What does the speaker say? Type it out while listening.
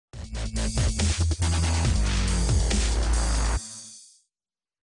Hey,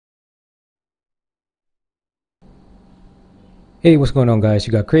 what's going on guys?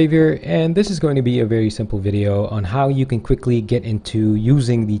 You got Crave here, and this is going to be a very simple video on how you can quickly get into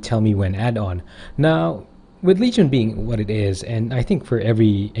using the TellMeWhen add-on. Now, with Legion being what it is, and I think for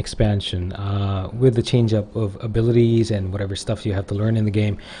every expansion, with the change up of abilities and whatever stuff you have to learn in the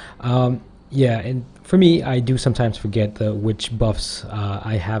game, yeah, and for me, I do sometimes forget which buffs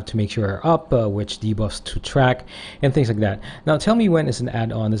I have to make sure are up, which debuffs to track, and things like that. Now, TellMeWhen is an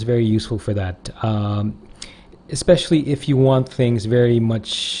add-on that's very useful for that. Especially if you want things very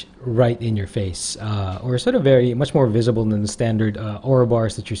much right in your face, or sort of very much more visible than the standard aura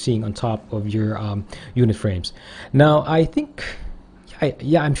bars that you're seeing on top of your unit frames. Now, I think,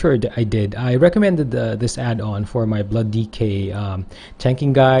 yeah, I'm sure I did. I recommended this add-on for my Blood DK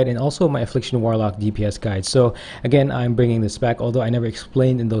tanking guide and also my Affliction Warlock DPS guide. So again, I'm bringing this back, although I never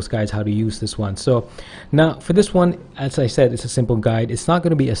explained in those guides how to use this one. So now for this one, as I said, it's a simple guide. It's not going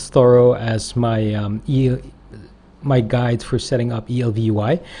to be as thorough as my guides for setting up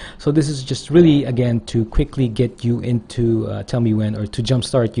ELVUI. So this is just really, again, to quickly get you into TellMeWhen, or to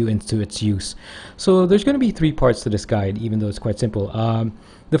jumpstart you into its use. So there's going to be 3 parts to this guide, even though it's quite simple.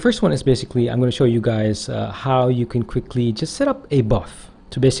 The first one is basically, I'm going to show you guys how you can quickly just set up a buff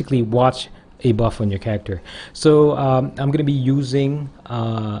to basically watch a buff on your character. So I'm going to be using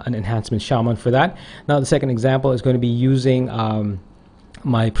an enhancement shaman for that. Now the second example is going to be using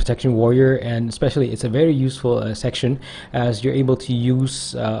my protection warrior, and especially it's a very useful section as you're able to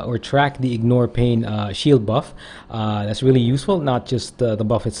use or track the ignore pain shield buff. That's really useful, not just the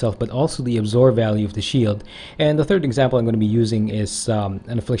buff itself but also the absorb value of the shield. And the third example I'm going to be using is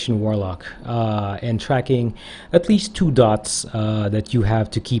an affliction warlock and tracking at least 2 dots that you have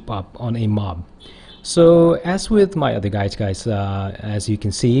to keep up on a mob. So as with my other guides, guys, as you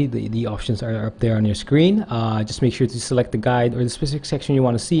can see, the options are up there on your screen. Just make sure to select the guide or the specific section you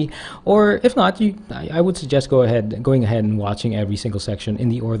want to see, or if not, I would suggest going ahead and watching every single section in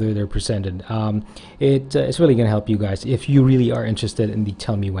the order they're presented. It's really going to help you guys if you really are interested in the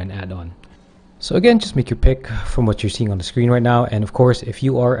TellMeWhen add-on. So again, just make your pick from what you're seeing on the screen right now, and of course, if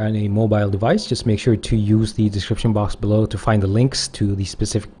you are on a mobile device, just make sure to use the description box below to find the links to the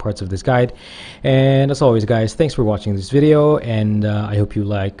specific parts of this guide. And as always, guys, thanks for watching this video, and I hope you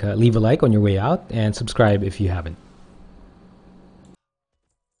leave a like on your way out and subscribe if you haven't.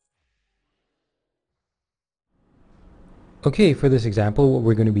 Okay, for this example, what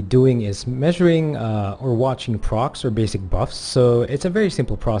we're going to be doing is measuring or watching procs or basic buffs. So it's a very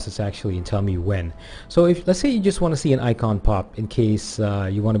simple process actually in TellMeWhen. So if, let's say you just want to see an icon pop in case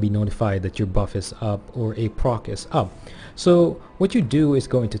you want to be notified that your buff is up or a proc is up. So what you do is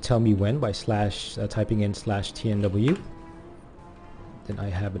go into TellMeWhen by typing in /TNW. Then I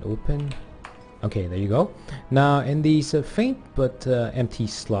have it open. Okay, there you go. Now in these faint but empty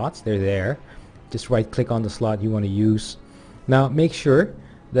slots, they're there. Just right click on the slot you want to use. Now make sure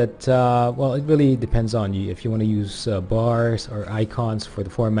that, well, it really depends on you if you want to use bars or icons for the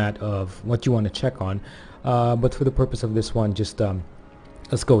format of what you want to check on. But for the purpose of this one, just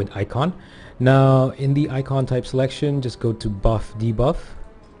let's go with icon. Now in the icon type selection, just go to buff debuff,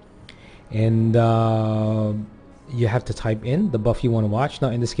 and you have to type in the buff you want to watch. Now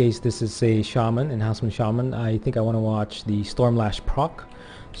in this case, this is a shaman, enhancement shaman. I think I want to watch the Stormlash proc,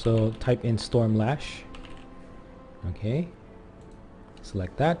 so type in Stormlash. Okay,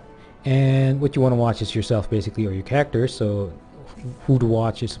 select that, and what you want to watch is yourself basically, or your character. So who to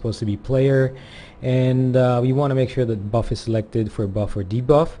watch is supposed to be player, and we want to make sure that buff is selected for buff or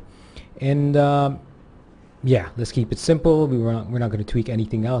debuff. And yeah, let's keep it simple. We're not going to tweak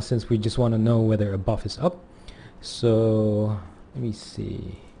anything else since we just want to know whether a buff is up. So let me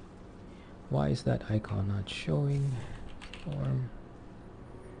see, why is that icon not showing? Storm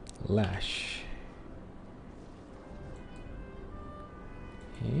Lash.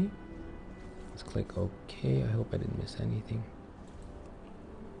 Okay, let's click OK. I hope I didn't miss anything.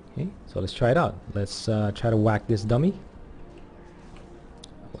 Okay, so let's try it out. Let's try to whack this dummy.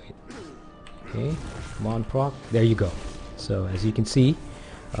 Wait. Okay, come on, proc. There you go. So as you can see,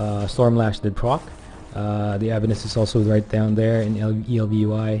 Stormlash did proc. The evidence is also right down there in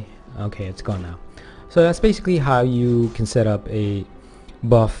ELVUI. Okay, it's gone now. So that's basically how you can set up a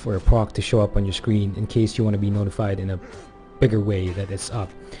buff or a proc to show up on your screen in case you want to be notified in a bigger way that it's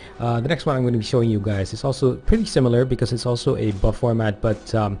up. The next one I'm going to be showing you guys is also pretty similar because it's also a buff format,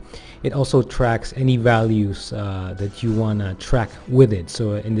 but it also tracks any values that you want to track with it.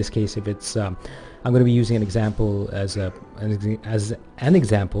 So in this case, if it's I'm going to be using an example as an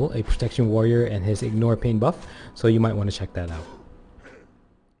example, a protection warrior and his ignore pain buff, so you might want to check that out.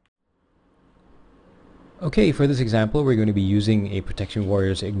 Okay, for this example, we're going to be using a Protection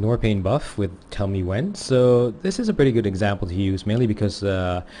Warrior's Ignore Pain buff with Tell Me When. So this is a pretty good example to use, mainly because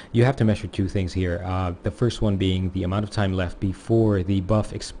you have to measure two things here. The first one being the amount of time left before the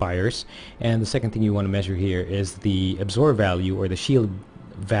buff expires, and the second thing you want to measure here is the absorb value or the shield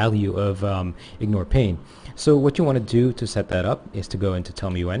value of Ignore Pain. So what you want to do to set that up is to go into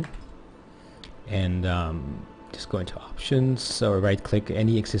Tell Me When, and just go into options or right click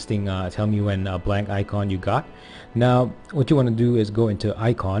any existing Tell Me When blank icon you got. Now what you want to do is go into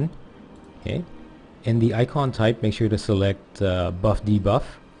icon. Okay, in the icon type, make sure to select buff debuff.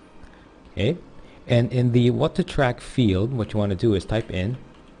 Okay, and in the what to track field, what you want to do is type in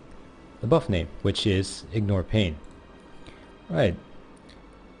the buff name, which is Ignore Pain. Right.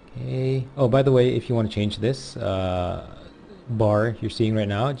 Okay. Oh, by the way, if you want to change this bar you're seeing right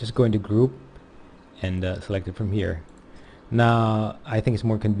now, just go into group and select it from here. Now I think it's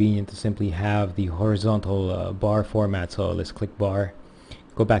more convenient to simply have the horizontal bar format, so let's click bar,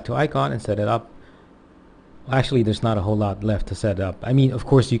 go back to icon and set it up. Actually, there's not a whole lot left to set up. I mean, of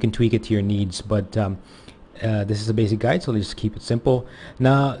course you can tweak it to your needs, but this is a basic guide, so let's just keep it simple.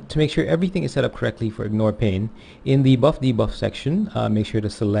 Now to make sure everything is set up correctly for Ignore Pain, in the buff debuff section, make sure to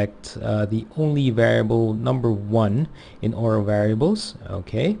select the only variable number 1 in aura variables.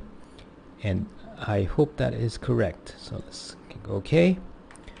 Okay, and I hope that is correct. So let's click OK.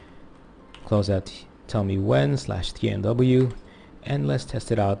 Close out Tell Me When /TNW, and let's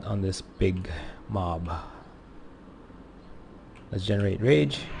test it out on this big mob. Let's generate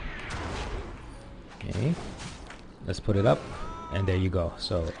rage. Okay, let's put it up, and there you go.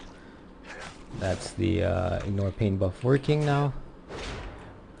 So that's the Ignore Pain buff working now.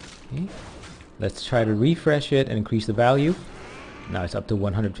 Okay, let's try to refresh it and increase the value. Now it's up to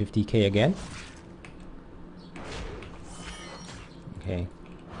 150k again. Okay,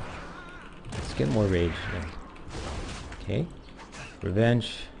 let's get more rage. Okay,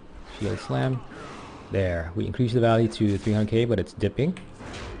 revenge, shield slam. There, we increase the value to 300k, but it's dipping.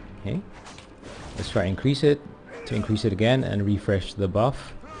 Okay, let's try increase it to increase it again and refresh the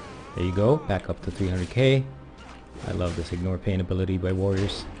buff. There you go, back up to 300k. I love this Ignore Pain ability by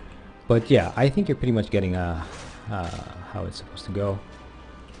warriors. But yeah, I think you're pretty much getting how it's supposed to go.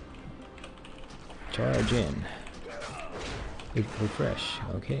 Charge in. Refresh.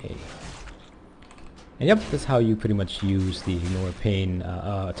 Okay. And yep, that's how you pretty much use the Ignore Pain.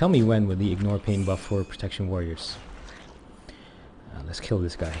 Tell Me When with the Ignore Pain buff for Protection Warriors. Let's kill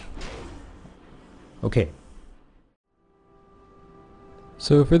this guy. Okay.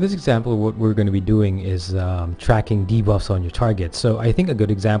 So for this example, what we're going to be doing is tracking debuffs on your target. So I think a good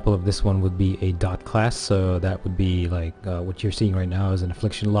example of this one would be a dot class. So that would be like what you're seeing right now is an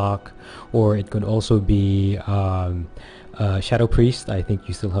affliction lock, or it could also be Shadow Priest. I think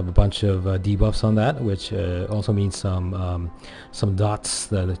you still have a bunch of debuffs on that, which also means some dots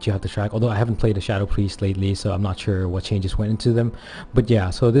that you have to track. Although I haven't played a Shadow Priest lately, so I'm not sure what changes went into them. But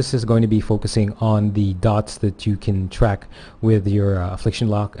yeah, so this is going to be focusing on the dots that you can track with your affliction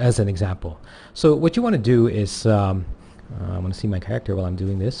lock as an example. So what you want to do is I want to see my character while I'm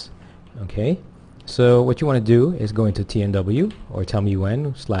doing this. Okay, so what you want to do is go into TNW or Tell Me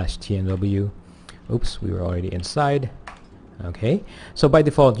When /TNW. Oops, we were already inside. Okay, so by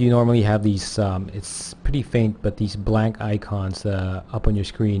default you normally have these it's pretty faint, but these blank icons up on your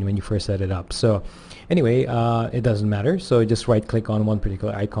screen when you first set it up. So anyway, it doesn't matter, so just right click on one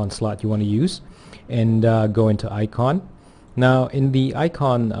particular icon slot you want to use and go into icon. Now in the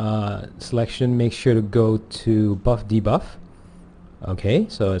icon selection, make sure to go to buff debuff. Okay,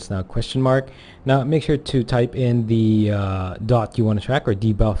 so it's now question mark. Now make sure to type in the dot you want to track or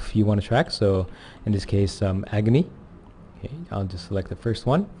debuff you want to track. So in this case, agony. Okay, I'll just select the first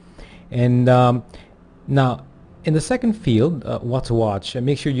one, and now in the second field, what to watch, and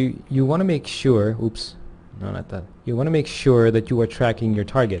make sure you want to make sure. Oops, no, not that. You want to make sure that you are tracking your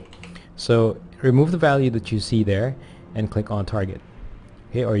target. So remove the value that you see there and click on target.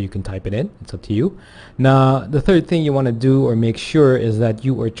 Okay, or you can type it in. It's up to you. Now the third thing you want to do or make sure is that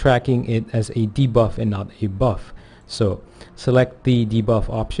you are tracking it as a debuff and not a buff. So select the debuff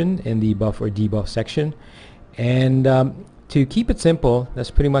option in the buff or debuff section. And to keep it simple,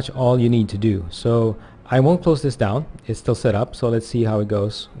 that's pretty much all you need to do. So I won't close this down, it's still set up, so let's see how it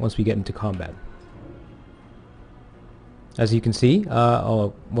goes once we get into combat. As you can see,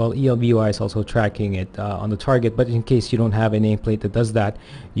 well, ELBUI is also tracking it on the target, but in case you don't have a nameplate that does that,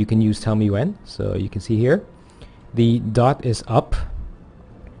 you can use Tell Me When. So you can see here the dot is up,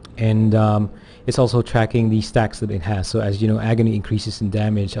 and it's also tracking the stacks that it has. So as you know, agony increases in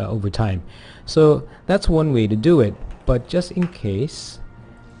damage over time. So that's one way to do it. But just in case,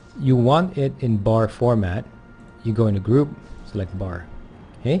 you want it in bar format, you go into group, select bar.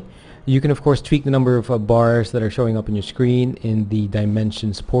 Okay, you can of course tweak the number of bars that are showing up on your screen in the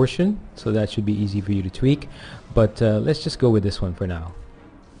dimensions portion, so that should be easy for you to tweak, but let's just go with this one for now.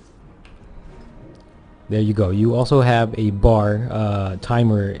 There you go. You also have a bar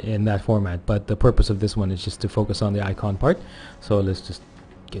timer in that format, but the purpose of this one is just to focus on the icon part. So let's just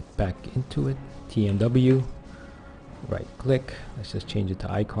get back into it. TMW, right click, let's just change it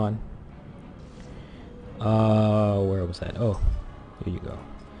to icon. Where was that? Oh, here you go.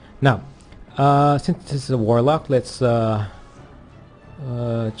 Now, since this is a warlock, let's try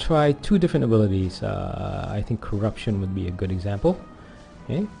two different abilities. I think corruption would be a good example.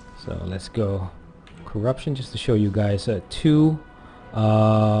 Okay, so let's go corruption, just to show you guys two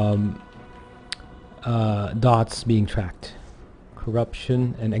dots being tracked.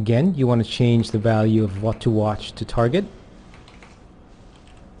 Corruption, and again you want to change the value of what to watch to target.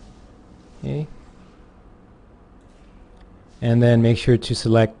 Okay, and then make sure to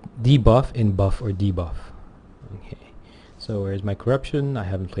select debuff in buff or debuff. Okay, so where's my corruption? I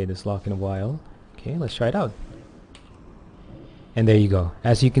haven't played this lock in a while. Okay, let's try it out. And there you go.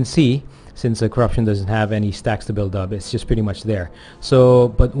 As you can see, since the corruption doesn't have any stacks to build up, it's just pretty much there. So,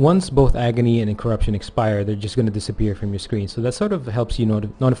 but once both agony and corruption expire, they're just going to disappear from your screen. So that sort of helps you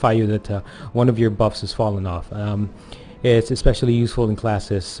notify you that one of your buffs has fallen off. It's especially useful in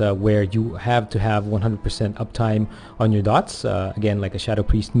classes where you have to have 100% uptime on your dots. Again, like a Shadow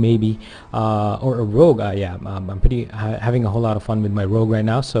Priest maybe, or a Rogue. Yeah, I'm pretty having a whole lot of fun with my Rogue right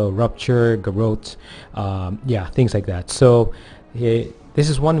now. So Rupture, Garrote, yeah, things like that. So this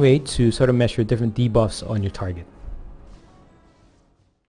is one way to sort of measure different debuffs on your target.